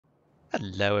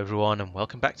Hello everyone and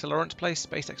welcome back to Laurence Plays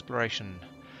Space Exploration.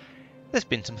 There's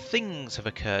been some things have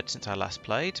occurred since I last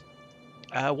played.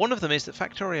 One of them is that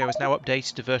Factorio is now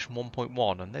updated to version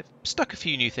 1.1 and they've stuck a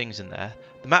few new things in there.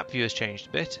 The map view has changed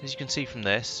a bit. As you can see from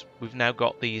this, we've now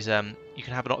got these, you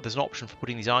can have there's an option for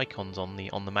putting these icons on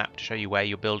the map to show you where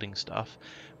you're building stuff,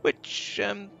 which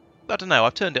I don't know,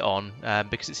 I've turned it on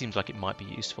because it seems like it might be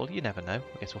useful. You never know,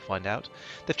 I guess we'll find out.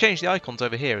 They've changed the icons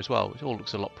over here as well, which all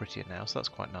looks a lot prettier now, so that's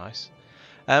quite nice.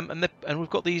 And we've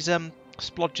got these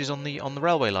splodges on the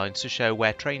railway lines to show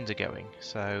where trains are going.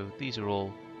 So these are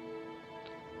all.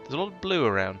 There's a lot of blue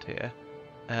around here,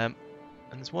 and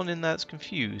there's one in there that's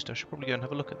confused. I should probably go and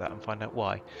have a look at that and find out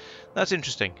why. That's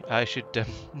interesting. I should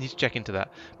need to check into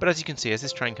that. But as you can see, as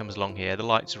this train comes along here, the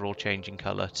lights are all changing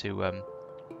colour to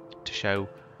show,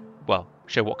 well,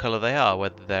 show what colour they are,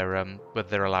 whether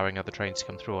they're allowing other trains to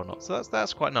come through or not. So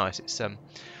that's quite nice. It's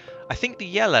I think the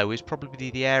yellow is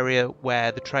probably the area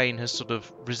where the train has sort of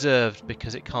reserved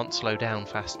because it can't slow down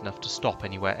fast enough to stop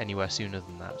anywhere sooner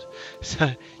than that.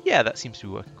 So yeah, that seems to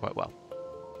be working quite well.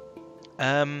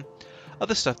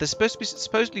 Other stuff, there's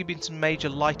supposedly been some major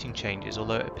lighting changes,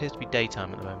 although it appears to be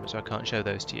daytime at the moment, so I can't show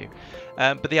those to you.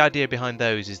 But the idea behind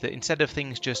those is that instead of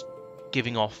things just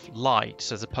giving off light,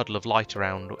 so there's a puddle of light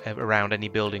around any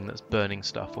building that's burning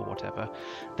stuff or whatever,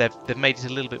 they've made it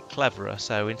a little bit cleverer.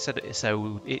 So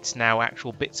it's now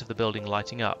actual bits of the building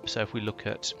lighting up. So if we look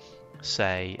at,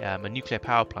 say, a nuclear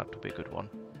power plant would be a good one.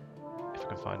 If I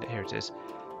can find it, here it is.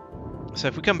 So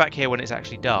if we come back here when it's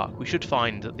actually dark, we should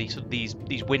find that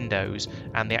these windows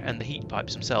and the heat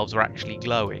pipes themselves are actually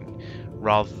glowing,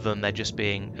 rather than they're just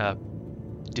being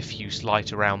diffuse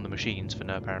light around the machines for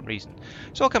no apparent reason.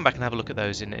 So I'll come back and have a look at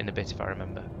those in a bit if I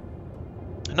remember.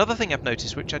 Another thing I've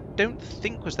noticed, which I don't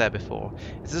think was there before,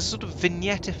 is there's a sort of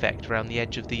vignette effect around the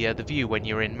edge of the view when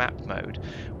you're in map mode,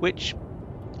 which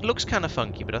looks kind of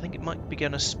funky, but I think it might be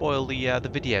going to spoil the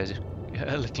videos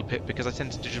a little bit because I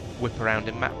tend to just whip around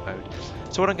in map mode.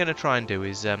 So what I'm going to try and do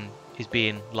is be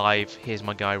in live, here's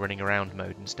my guy running around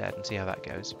mode instead, and see how that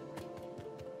goes.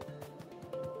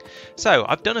 So,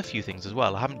 I've done a few things as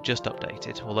well. I haven't just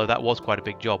updated, although that was quite a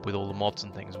big job with all the mods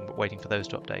and things, and waiting for those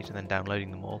to update and then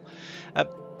downloading them all.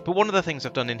 But one of the things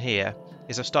I've done in here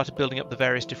is I've started building up the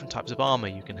various different types of armour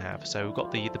you can have. So we've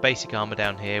got the basic armour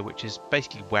down here, which is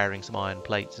basically wearing some iron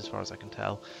plates as far as I can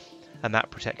tell. And that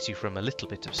protects you from a little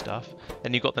bit of stuff.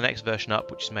 Then you've got the next version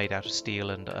up, which is made out of steel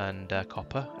and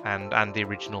copper, and the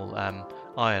original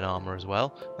iron armour as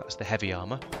well. That's the heavy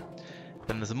armour.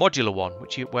 Then there's a modular one,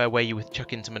 where you would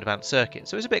chuck in some advanced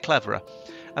circuits, so it's a bit cleverer.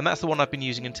 And that's the one I've been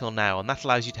using until now, and that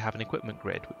allows you to have an equipment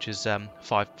grid, which is a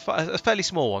fairly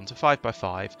small one, so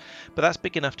 5x5, but that's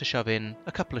big enough to shove in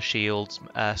a couple of shields,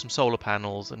 some solar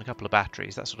panels, and a couple of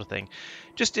batteries, that sort of thing.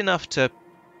 Just enough to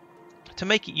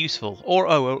make it useful, or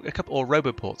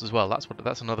roboports as well.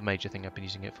 That's another major thing I've been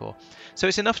using it for. So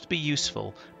it's enough to be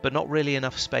useful, but not really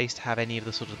enough space to have any of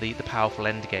the sort of the powerful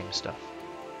endgame stuff.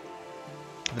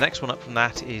 The next one up from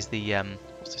that is the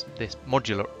what's this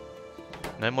modular?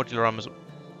 No, modular armor.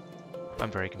 I'm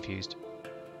very confused.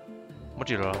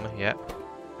 Modular armor, yeah,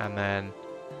 and then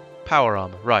power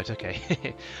armor. Right,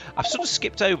 okay. I've sort of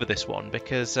skipped over this one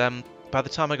because by the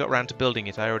time I got around to building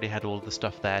it, I already had all the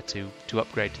stuff there to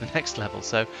upgrade to the next level.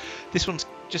 So this one's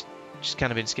just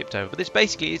kind of been skipped over. But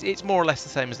it's more or less the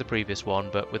same as the previous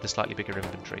one, but with a slightly bigger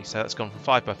inventory. So that's gone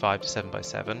from 5x5 to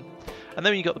 7x7, and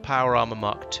then you got the power armor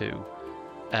Mark II.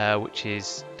 Which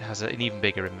has an even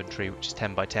bigger inventory, which is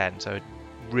 10x10, so a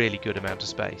really good amount of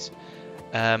space.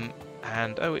 And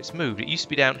oh, it's moved. It used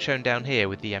to be shown down here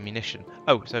with the ammunition.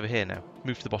 Oh, it's over here now.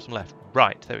 Move to the bottom left.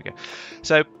 Right, there we go.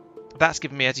 So that's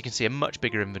given me, as you can see, a much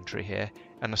bigger inventory here.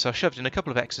 And so I shoved in a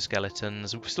couple of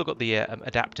exoskeletons. We've still got the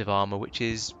adaptive armor, which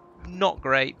is not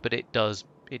great, but it does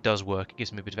work. It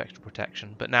gives me a bit of extra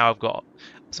protection. But now I've got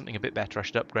something a bit better. I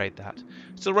should upgrade that.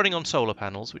 Still running on solar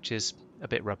panels, which is a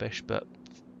bit rubbish, but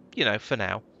you know, for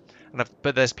now.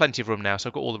 But there's plenty of room now, so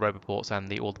I've got all the roboports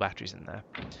and all the batteries in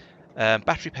there.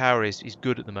 Battery power is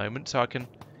good at the moment, so I can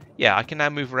now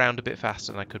move around a bit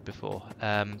faster than I could before.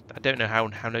 I don't know how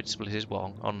noticeable it is.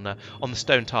 Well, on the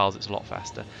stone tiles it's a lot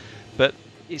faster, but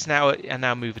it's I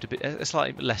now move at a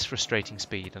slightly less frustrating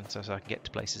speed, and so I can get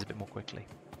to places a bit more quickly.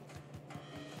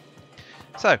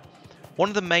 So, one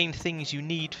of the main things you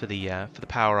need for the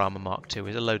Power Armor Mark II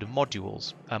is a load of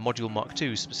modules, Module Mark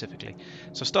IIs specifically.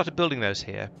 So I started building those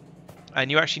here, and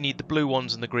you actually need the blue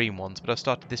ones and the green ones, but I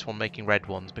started this one making red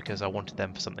ones because I wanted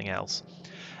them for something else.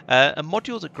 And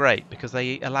modules are great because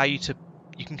they allow you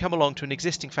can come along to an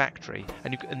existing factory,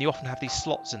 and you often have these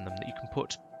slots in them that you can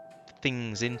put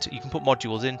things into, you can put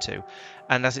modules into,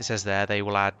 and as it says there, they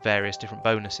will add various different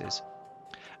bonuses.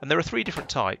 And there are three different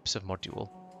types of module.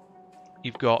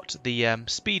 You've got the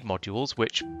speed modules,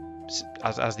 which,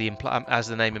 as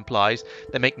the name implies,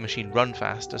 they make the machine run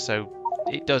faster. So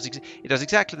it does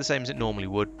exactly the same as it normally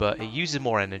would, but it uses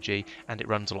more energy and it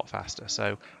runs a lot faster.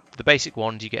 So the basic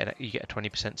ones, you get a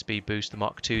 20% speed boost. The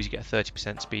Mark IIs, you get a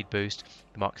 30% speed boost.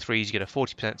 The Mark IIIs, you get a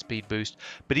 40% speed boost.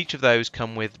 But each of those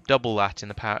come with double that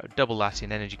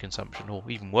in energy consumption, or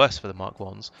even worse for the Mark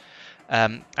Is.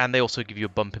 And they also give you a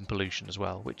bump in pollution as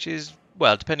well, which is,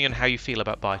 well, depending on how you feel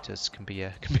about biters, can be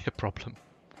a problem.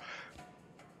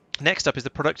 Next up is the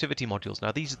productivity modules.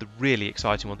 Now these are the really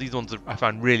exciting ones. These ones I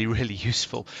find really, really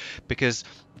useful, because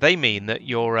they mean that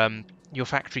your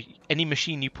factory, any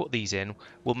machine you put these in,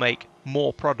 will make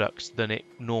more products than it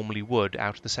normally would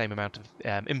out of the same amount of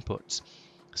inputs.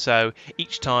 So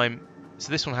each time, so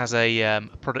this one has a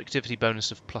productivity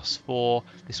bonus of +4.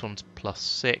 This one's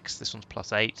 +6. This one's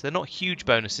 +8. They're not huge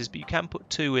bonuses, but you can put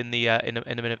 2 in the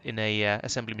in a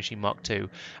assembly machine Mark II,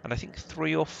 and I think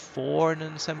 3 or 4 in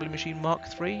an assembly machine Mark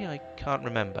III. I can't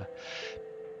remember.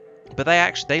 But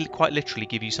they quite literally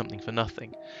give you something for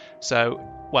nothing. So,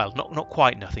 well, not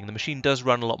quite nothing. The machine does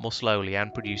run a lot more slowly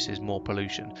and produces more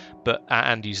pollution, but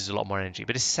and uses a lot more energy.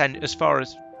 But as far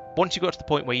as once you got to the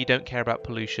point where you don't care about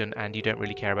pollution and you don't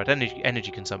really care about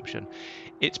energy consumption,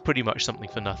 it's pretty much something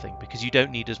for nothing, because you don't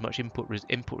need as much input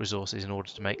resources in order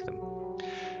to make them.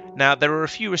 Now, there are a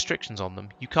few restrictions on them.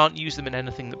 You can't use them in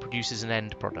anything that produces an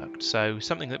end product. So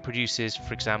something that produces,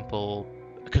 for example,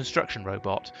 a construction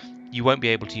robot, you won't be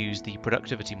able to use the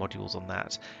productivity modules on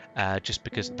that, just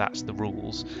because that's the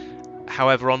rules.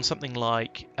 However, on something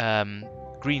like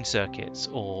green circuits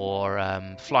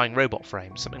or flying robot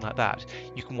frames, something like that,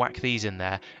 you can whack these in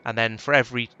there, and then for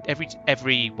every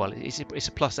well, it's a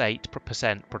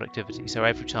 +8% productivity. So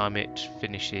every time it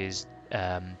finishes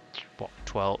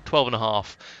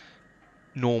 12.5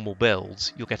 normal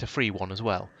builds, you'll get a free one as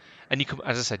well. And you can,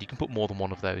 as I said, you can put more than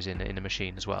one of those in a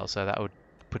machine as well. So that would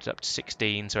put it up to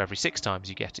 16. So every 6 times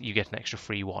you get an extra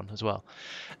free one as well.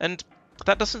 And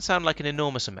that doesn't sound like an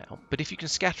enormous amount, but if you can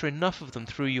scatter enough of them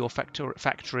through your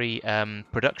factory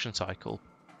production cycle,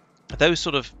 those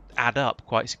sort of add up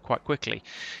quite quickly.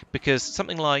 Because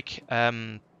something like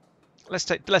let's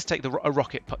take a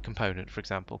rocket component, for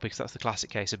example, because that's the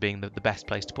classic case of being the best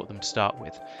place to put them to start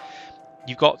with.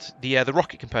 You've got the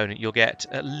rocket component. You'll get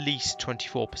at least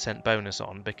 24% bonus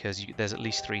on, because there's at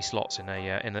least 3 slots in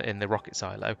the rocket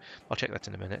silo. I'll check that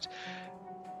in a minute.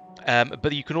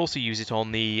 But you can also use it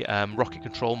on the rocket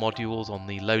control modules, on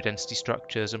the low density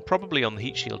structures, and probably on the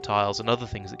heat shield tiles and other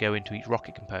things that go into each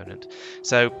rocket component.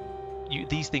 So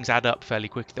these things add up fairly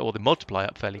quickly, or they multiply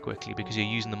up fairly quickly, because you're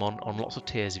using them on lots of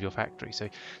tiers of your factory. So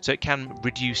it can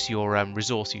reduce your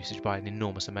resource usage by an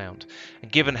enormous amount.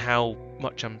 And given how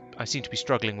much I seem to be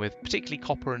struggling with, particularly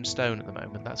copper and stone at the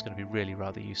moment, that's going to be really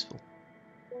rather useful.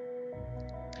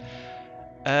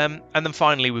 And then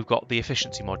finally we've got the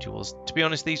efficiency modules. To be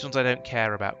honest, these ones I don't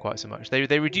care about quite so much.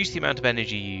 They reduce the amount of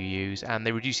energy you use, and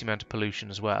they reduce the amount of pollution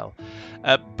as well.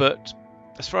 But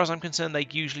as far as I'm concerned,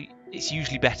 it's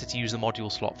usually better to use the module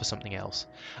slot for something else.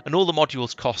 And all the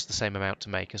modules cost the same amount to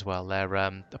make as well. They're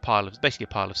basically a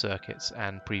pile of circuits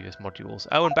and previous modules.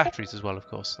 Oh, and batteries as well, of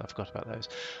course. I forgot about those.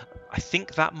 I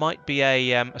think that might be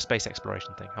a space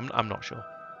exploration thing. I'm not sure.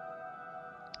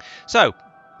 So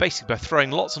basically, by throwing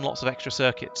lots and lots of extra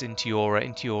circuits into your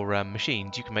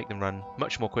machines, you can make them run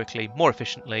much more quickly, more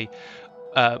efficiently,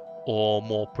 or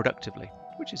more productively,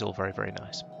 which is all very, very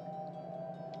nice.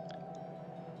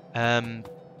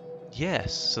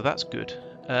 Yes, so that's good.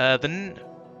 Then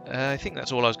I think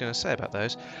that's all I was going to say about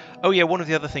those. Oh yeah, one of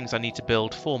the other things I need to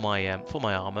build for my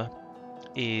armor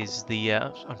is the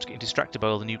I'm just getting distracted by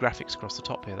all the new graphics across the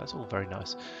top here. That's all very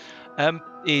nice.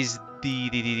 Is the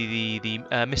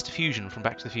Mr. Fusion from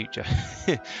Back to the Future.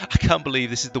 I can't believe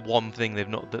this is the one thing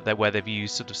where they've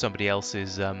used sort of somebody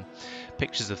else's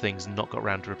pictures of things and not got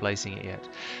around to replacing it yet.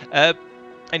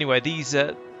 Anyway, these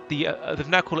they've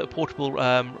now called it a portable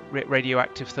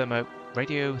radioactive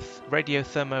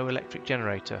thermoelectric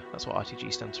generator. That's what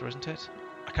RTG stands for, isn't it?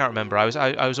 I can't remember. I was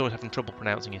always having trouble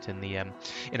pronouncing it in the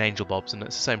in Angel Bob's, and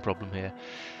it's the same problem here.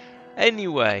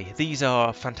 Anyway, these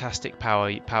are fantastic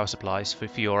power supplies for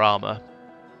your armor.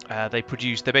 They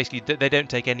don't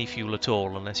take any fuel at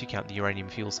all, unless you count the uranium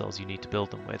fuel cells you need to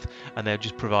build them with, and they'll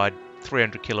just provide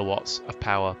 300 kilowatts of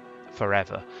power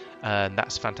forever. And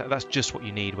that's fantastic. That's just what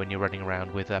you need when you're running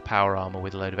around with a power armor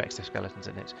with a load of exoskeletons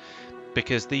in it,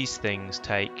 because these things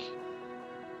take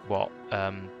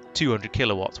 200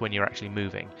 kilowatts when you're actually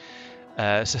moving.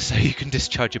 So you can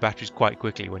discharge your batteries quite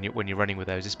quickly when you're running with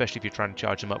those, especially if you're trying to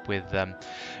charge them up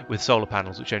with solar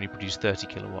panels which only produce 30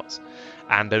 kilowatts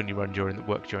and only run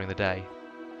during the day.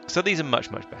 So these are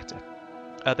much better.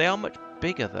 They are much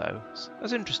bigger though.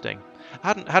 That's interesting.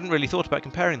 I hadn't really thought about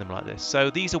comparing them like this. So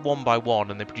these are 1x1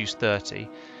 and they produce 30.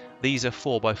 These are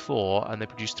 4x4 and they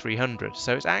produce 300.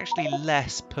 So it's actually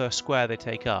less per square they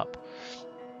take up,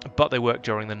 but they work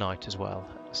during the night as well.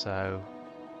 So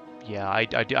yeah, I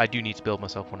do need to build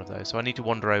myself one of those. So I need to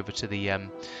wander over to the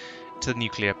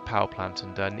nuclear power plant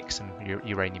and nick some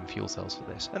uranium fuel cells for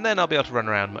this, and then I'll be able to run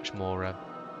around much more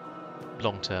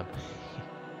long term.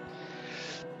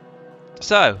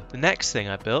 So the next thing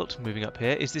I built, moving up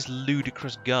here, is this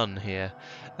ludicrous gun here.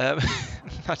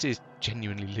 That is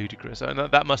genuinely ludicrous.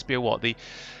 And that must be a what?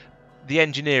 The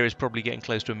engineer is probably getting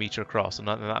close to a metre across, and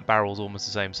that barrel's almost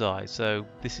the same size. So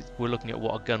we're looking at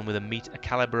what, a gun with a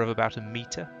caliber of about a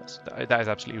metre. That is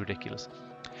absolutely ridiculous.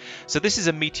 So this is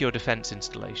a meteor defence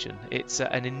installation. It's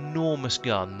an enormous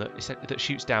gun that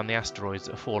shoots down the asteroids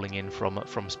that are falling in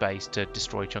from space to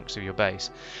destroy chunks of your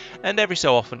base. And every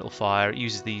so often it'll fire. It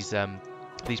uses these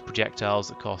projectiles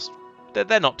that cost.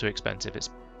 They're not too expensive.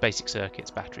 It's basic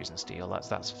circuits, batteries and steel.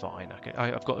 That's fine.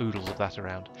 I've got oodles of that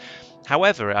around.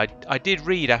 However, I did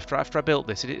read after I built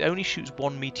this, it only shoots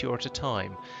one meteor at a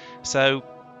time. So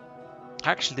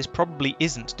actually this probably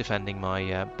isn't defending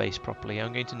my base properly.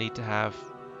 I'm going to need to have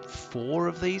 4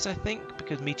 of these, I think,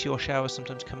 because meteor showers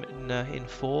sometimes come in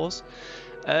 4s.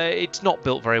 It's not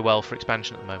built very well for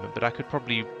expansion at the moment, but I could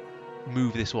probably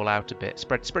move this all out a bit,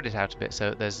 spread it out a bit,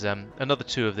 so there's another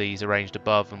 2 of these arranged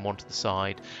above and 1 to the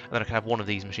side, and then I can have 1 of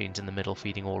these machines in the middle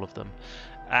feeding all of them,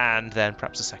 and then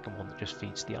perhaps a second one that just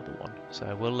feeds the other one.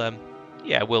 So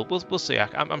we'll see.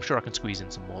 I'm sure I can squeeze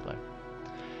in some more though.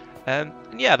 And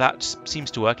yeah, that seems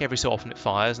to work. Every so often it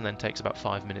fires and then takes about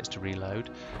 5 minutes to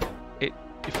reload.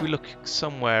 If we look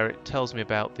somewhere, it tells me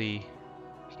about the...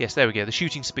 Yes, there we go. The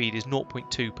shooting speed is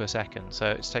 0.2 per second,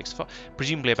 so it takes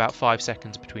presumably about 5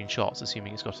 seconds between shots,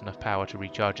 assuming it's got enough power to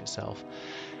recharge itself.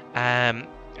 And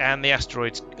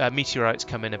the meteorites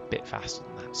come in a bit faster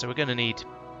than that. So we're going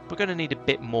to need a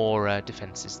bit more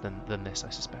defences than this, I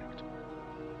suspect.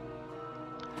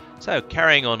 So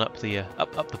carrying on up the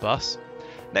bus.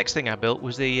 Next thing I built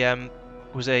was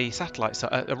a satellite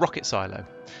a rocket silo.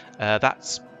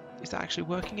 Is that actually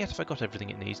working yet? Have I got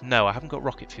everything it needs? No, I haven't got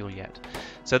rocket fuel yet.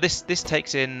 So this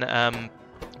takes in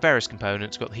various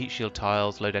components. Got the heat shield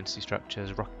tiles, low density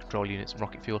structures, rocket control units, and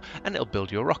rocket fuel, and it'll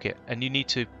build your rocket. And you need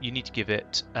to give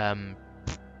it that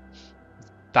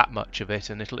much of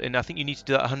it, and I think you need to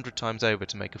do that 100 times over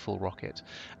to make a full rocket,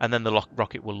 and then the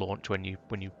rocket will launch when you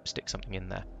stick something in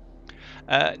there.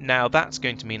 Now that's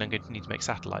going to mean I'm going to need to make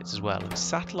satellites as well, and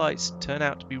satellites turn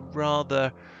out to be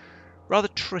rather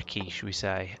tricky, should we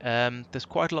say. There's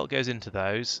quite a lot goes into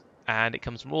those, and it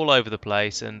comes from all over the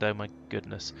place, and oh my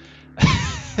goodness.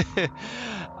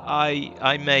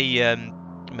 I may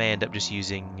end up just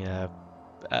using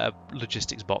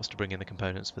logistics bots to bring in the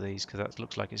components for these, because that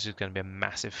looks like it's just going to be a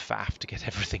massive faff to get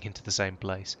everything into the same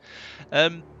place.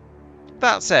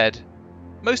 That said,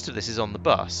 most of this is on the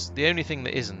bus. The only thing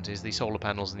that isn't is the solar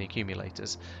panels and the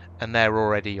accumulators, and they're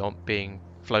already being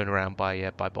flown around by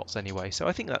bots anyway, so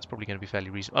I think that's probably going to be fairly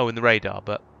reasonable. Oh, and the radar,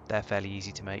 but they're fairly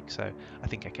easy to make, so I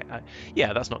think I can.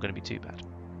 Yeah, that's not going to be too bad.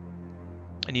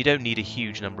 And you don't need a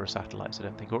huge number of satellites, I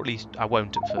don't think, or at least I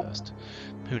won't at first.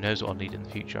 Who knows what I'll need in the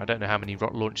future? I don't know how many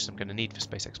launches I'm going to need for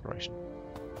space exploration.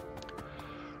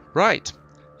 Right,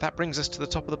 that brings us to the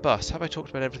top of the bus. Have I talked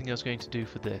about everything I was going to do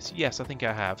for this? Yes, I think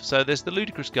I have. So there's the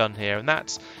ludicrous gun here, and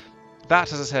that,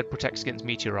 as I said, protects against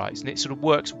meteorites, and it sort of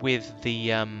works with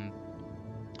the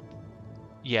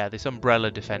this umbrella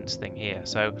defense thing here.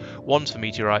 So one's for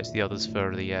meteorites, the other's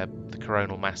for the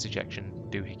coronal mass ejection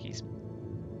doohickeys.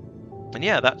 And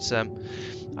yeah, that's I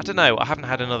don't know. I haven't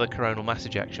had another coronal mass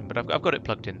ejection, but I've got it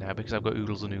plugged in now because I've got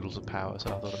oodles and oodles of power.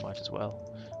 So I thought I might as well.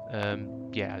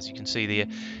 Yeah, as you can see,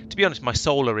 to be honest, my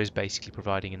solar is basically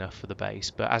providing enough for the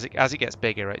base. But as it gets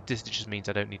bigger, this just means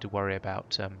I don't need to worry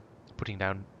about putting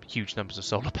down huge numbers of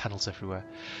solar panels everywhere.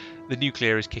 The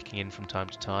nuclear is kicking in from time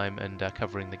to time and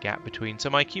covering the gap between, so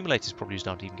my accumulators probably just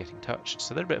aren't even getting touched,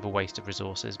 so they're a bit of a waste of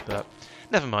resources, but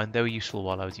never mind, they were useful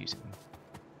while I was using them.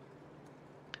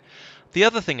 The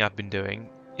other thing I've been doing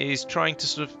is trying to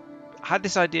sort of, I had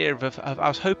this idea of I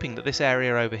was hoping that this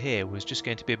area over here was just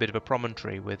going to be a bit of a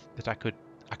promontory that I could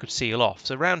seal off.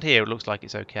 So around here it looks like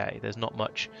it's okay. There's not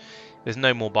much, there's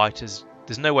no more biters,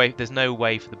 there's no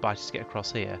way for the biters to get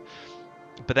across here.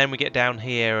 But then we get down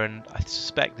here, and I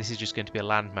suspect this is just going to be a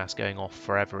landmass going off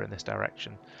forever in this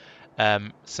direction.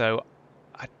 So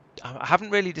I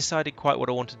haven't really decided quite what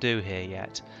I want to do here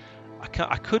yet.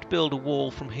 I could build a wall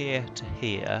from here to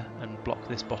here and block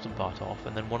this bottom part off,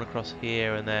 and then one across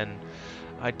here, and then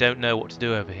I don't know what to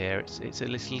do over here. It's a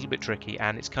little bit tricky,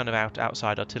 and it's kind of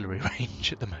outside artillery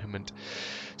range at the moment.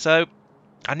 So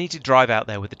I need to drive out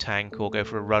there with the tank or go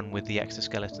for a run with the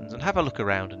exoskeletons and have a look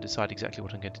around and decide exactly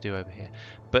what I'm going to do over here.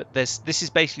 But this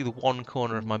is basically the one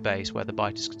corner of my base where the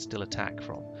biters could still attack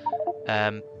from.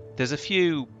 There's a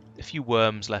few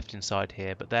worms left inside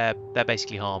here, but they're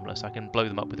basically harmless. I can blow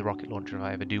them up with a rocket launcher if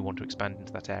I ever do want to expand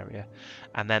into that area.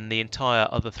 And then the entire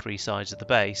other 3 sides of the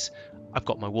base, I've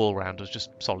got my wall round as just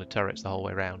solid turrets the whole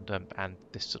way around, and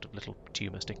this sort of little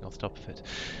tumour sticking off the top of it.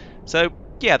 So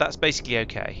yeah, that's basically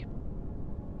okay.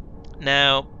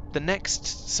 Now the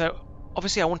next, so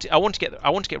obviously I want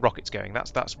to get rockets going.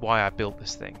 That's why I built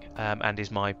this thing, and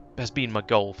has been my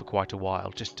goal for quite a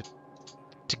while, just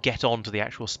to get on to the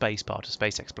actual space part of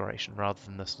space exploration rather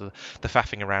than the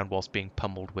faffing around whilst being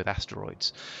pummeled with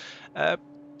asteroids.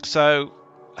 So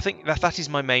I think that is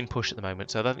my main push at the moment.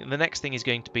 So the next thing is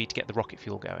going to be to get the rocket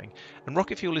fuel going, and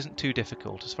rocket fuel isn't too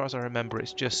difficult. As far as I remember,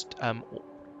 it's just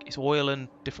it's oil and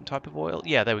different type of oil.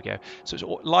 Yeah, there we go. So it's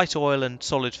light oil and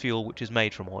solid fuel, which is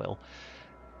made from oil.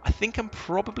 I think I'm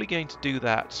probably going to do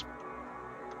that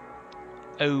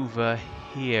over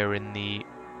here in the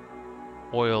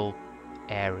oil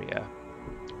area,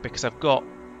 because I've got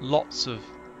lots of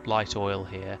light oil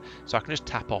here, so I can just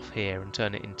tap off here and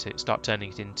start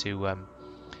turning it into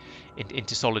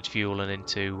solid fuel and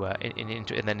into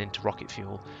rocket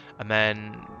fuel, and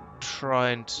then try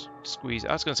and squeeze.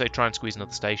 I was going to say try and squeeze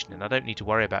another station in. I don't need to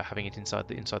worry about having it inside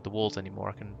the walls anymore.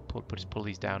 I can pull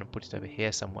these down and put it over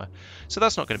here somewhere, so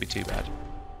that's not going to be too bad.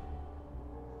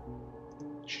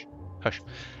 Shh, hush.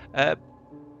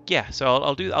 Yeah, so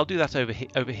I'll do that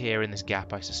over here in this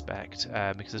gap, I suspect,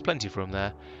 because there's plenty of room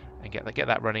there, and get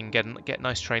that running, get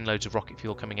nice train loads of rocket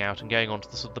fuel coming out and going on to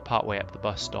the sort of the part way up the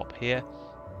bus stop here.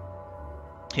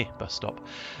 Bus stop.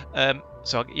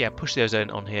 So yeah, push those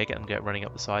on here, get them running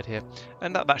up the side here,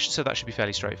 and that should be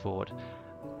fairly straightforward.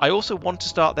 I also want to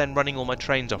start then running all my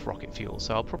trains off rocket fuel,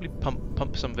 so I'll probably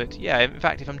pump some of it. Yeah, in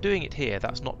fact, if I'm doing it here,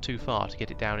 that's not too far to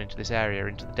get it down into this area,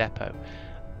 into the depot.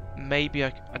 Maybe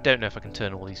I don't know if I can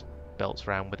turn all these belts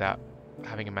around without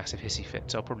having a massive hissy fit,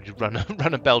 so I'll probably just run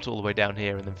a belt all the way down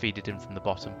here and then feed it in from the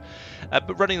bottom.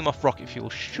 But running them off rocket fuel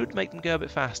should make them go a bit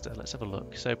faster. Let's have a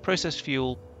look. So processed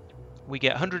fuel, we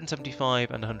get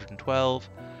 175 and 112.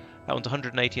 That one's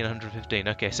 180 and 115.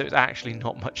 Okay, so it's actually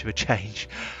not much of a change.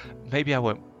 Maybe I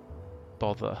won't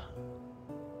bother.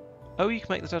 Oh, you can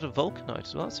make that out of vulcanite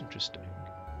as well. That's interesting.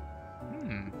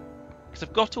 Because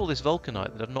I've got all this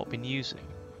vulcanite that I've not been using.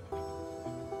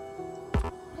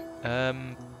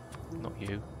 Not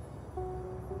you.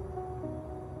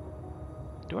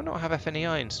 Do I not have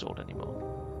FNEI installed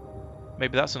anymore?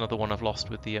 Maybe that's another one I've lost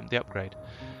with the upgrade.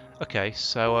 Okay,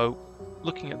 so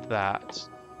looking at that,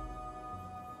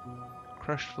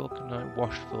 crushed vulcanite,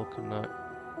 washed vulcanite.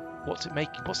 What's it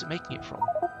making it from?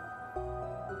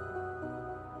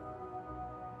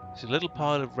 It's a little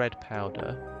pile of red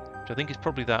powder, which I think is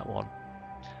probably that one.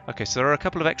 Okay, so there are a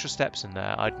couple of extra steps in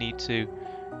there. I'd need to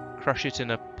crush it in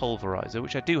a pulverizer,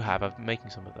 which I do have. I've been making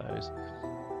some of those,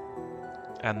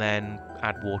 and then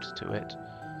add water to it.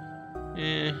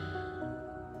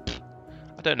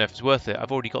 I don't know if it's worth it.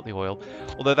 I've already got the oil.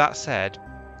 Although that said,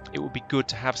 it would be good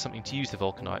to have something to use the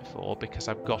vulcanite for, because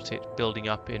I've got it building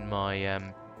up in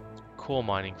my core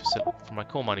mining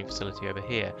facility over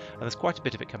here, and there's quite a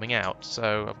bit of it coming out.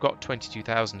 So I've got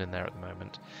 22,000 in there at the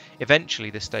moment.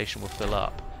 Eventually, this station will fill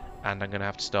up, and I'm going to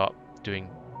have to start doing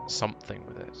something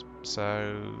with it.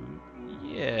 So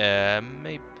yeah,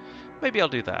 maybe I'll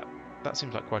do that. That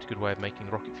seems like quite a good way of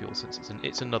making rocket fuel, since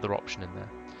it's another option in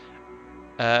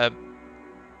there.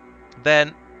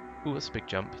 Then, ooh, that's a big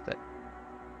jump.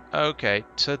 Okay,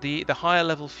 so the higher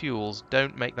level fuels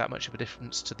don't make that much of a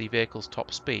difference to the vehicle's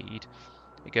top speed.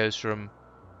 It goes from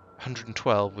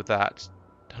 112 with that,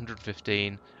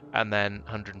 115, and then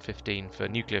 115 for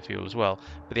nuclear fuel as well.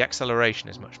 But the acceleration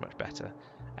is much better,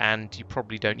 and you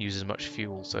probably don't use as much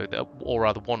fuel, or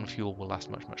rather one fuel will last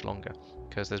much longer,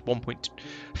 because there's 1.21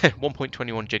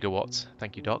 gigawatts,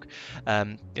 thank you Doc,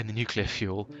 in the nuclear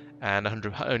fuel, and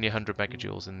only 100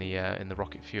 megajoules in the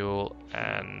rocket fuel,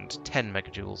 and 10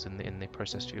 megajoules in the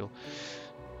processed fuel.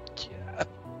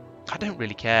 I don't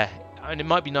really care. I mean, it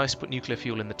might be nice to put nuclear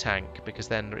fuel in the tank, because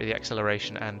then the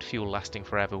acceleration and fuel lasting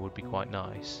forever would be quite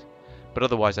nice. But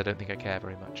otherwise, I don't think I care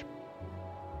very much.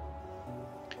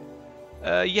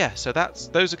 Yeah, so that's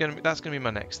going to be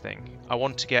my next thing. I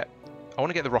want to get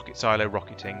the rocket silo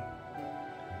rocketing,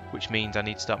 which means I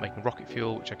need to start making rocket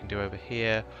fuel, which I can do over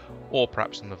here, or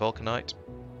perhaps on the vulcanite.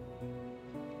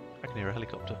 I can hear a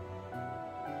helicopter.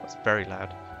 That's very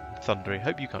loud and thundery.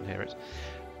 Hope you can't hear it.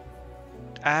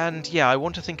 And yeah, I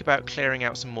want to think about clearing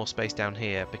out some more space down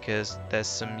here, because there's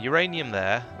some uranium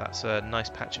there. That's a nice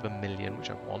patch of 1 million, which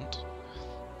I want.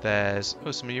 There's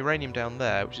some uranium down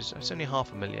there, which is it's only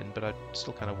 500,000, but I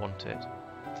still kind of want it.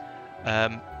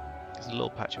 There's a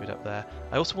little patch of it up there.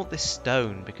 I also want this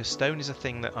stone, because stone is a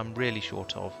thing that I'm really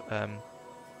short of.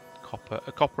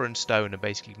 Copper and stone are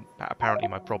basically apparently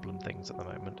my problem things at the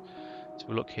moment. So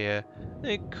we look here.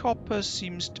 Copper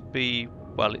seems to be,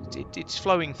 well, it's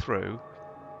flowing through.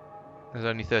 There's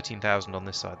only 13,000 on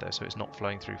this side though, so it's not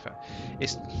flowing through fast.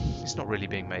 It's not really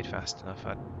being made fast enough.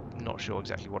 I'm not sure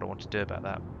exactly what I want to do about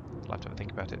that. I'll have to have a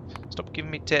think about it. Stop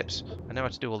giving me tips. I know how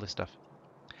to do all this stuff.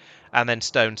 And then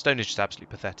stone. Stone is just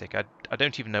absolutely pathetic. I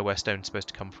don't even know where stone's supposed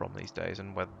to come from these days,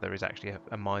 and whether there is actually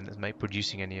a mine that's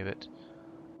producing any of it.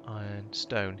 Iron,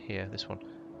 stone, here, this one.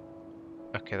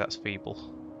 Okay, that's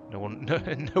feeble. No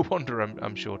wonder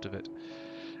I'm short of it.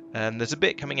 And there's a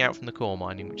bit coming out from the core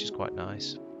mining, which is quite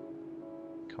nice.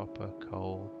 Copper,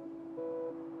 coal.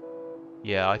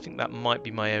 Yeah, I think that might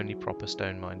be my only proper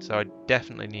stone mine, so I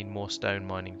definitely need more stone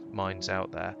mines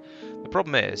out there. The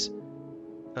problem is,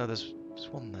 oh, there's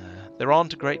one there.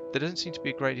 There doesn't seem to be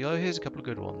a great deal. Oh, here's a couple of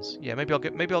good ones. Yeah, maybe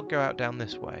I'll go out down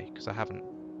this way, because I haven't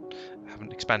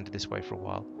expanded this way for a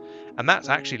while. And that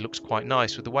actually looks quite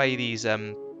nice with the way these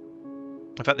in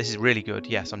fact, this is really good.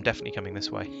 Yes, I'm definitely coming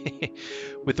this way.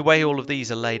 With the way all of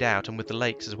these are laid out, and with the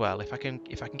lakes as well. If I can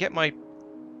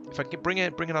bring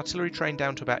an artillery train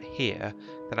down to about here,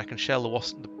 then I can shell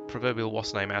the proverbial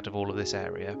wasp-name out of all of this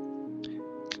area,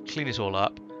 clean it all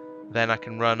up. Then I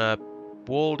can run a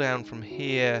wall down from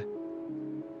here,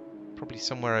 probably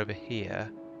somewhere over here,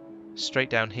 straight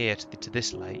down here to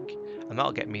this lake, and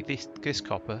that'll get me this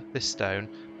copper, this stone,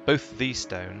 both of these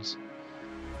stones.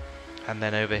 And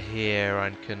then over here I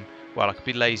could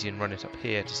be lazy and run it up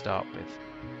here to start with.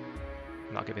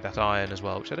 And that'll give me that iron as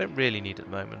well, which I don't really need at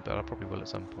the moment, but I probably will at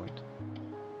some point.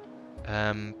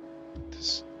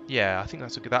 Yeah, I think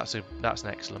that's an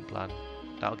excellent plan.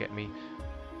 That'll get me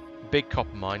big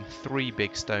copper mine, 3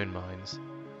 big stone mines.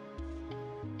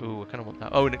 Ooh, I kind of want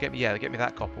that. Oh, and get me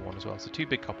that copper one as well. So 2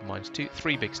 big copper mines,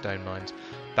 3 big stone mines.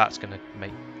 That's going to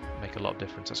make a lot of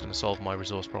difference. That's going to solve my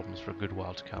resource problems for a good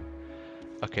while to come.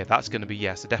 Okay, that's going to be,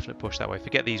 yes, a definite push that way.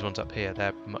 Forget these ones up here.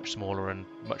 They're much smaller and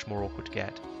much more awkward to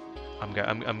get. I'm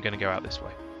going to go out this way.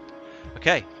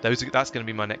 Okay, that's going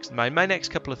to be my next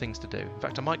couple of things to do. In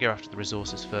fact, I might go after the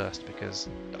resources first, because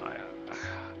I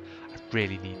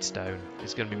really need stone.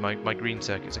 It's going to be my green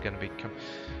circuits are going to be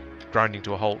grinding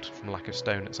to a halt from lack of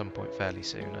stone at some point fairly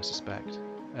soon, I suspect.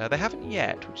 They haven't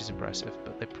yet, which is impressive,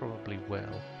 but they probably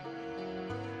will.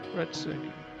 Red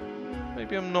circuit.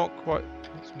 Maybe I'm not quite.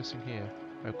 What's missing here?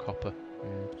 Oh, copper.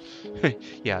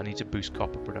 Yeah, I need to boost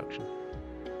copper production.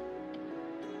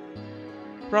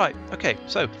 Right, okay,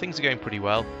 so things are going pretty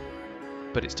well,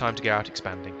 but it's time to go out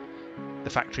expanding. The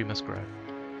factory must grow.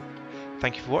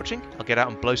 Thank you for watching. I'll get out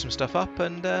and blow some stuff up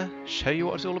and show you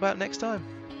what it's all about next time.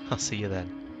 I'll see you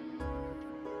then.